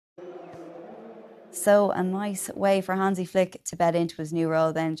So a nice way for Hansi Flick to bed into his new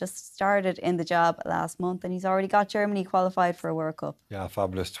role then. Just started in the job last month and he's already got Germany qualified for a World Cup. Yeah,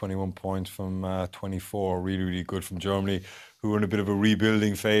 fabulous. 21 points from 24. Really, really good from Germany, who are in a bit of a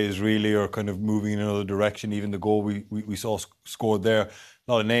rebuilding phase, really, or kind of moving in another direction. Even the goal we saw scored there,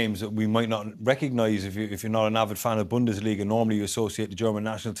 a lot of names that we might not recognise if you're not an avid fan of Bundesliga. Normally you associate the German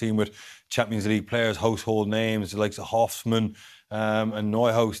national team with Champions League players, household names, the likes of Hoffmann and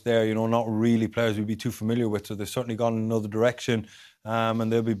Neuhaus there, not really players we'd be too familiar with. So they've certainly gone in another direction.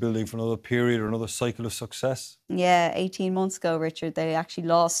 And they'll be building for another period or another cycle of success. Yeah, 18 months ago, Richard, they actually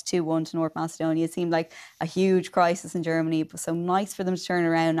lost 2-1 to North Macedonia. It seemed like a huge crisis in Germany, but so nice for them to turn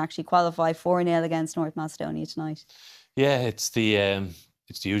around and actually qualify 4-0 against North Macedonia tonight. Yeah, it's the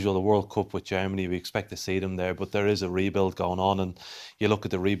usual, the World Cup with Germany. We expect to see them there, but there is a rebuild going on, and you look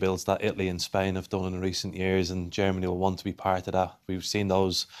at the rebuilds that Italy and Spain have done in recent years, and Germany will want to be part of that. We've seen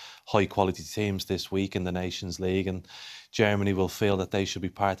those high quality teams this week in the Nations League, and Germany will feel that they should be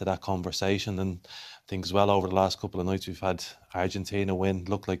part of that conversation. And I think as well, over the last couple of nights we've had Argentina win,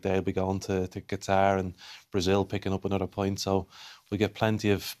 look like they'll be going to Qatar, and Brazil picking up another point. So we'll get plenty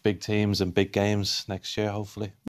of big teams and big games next year, hopefully.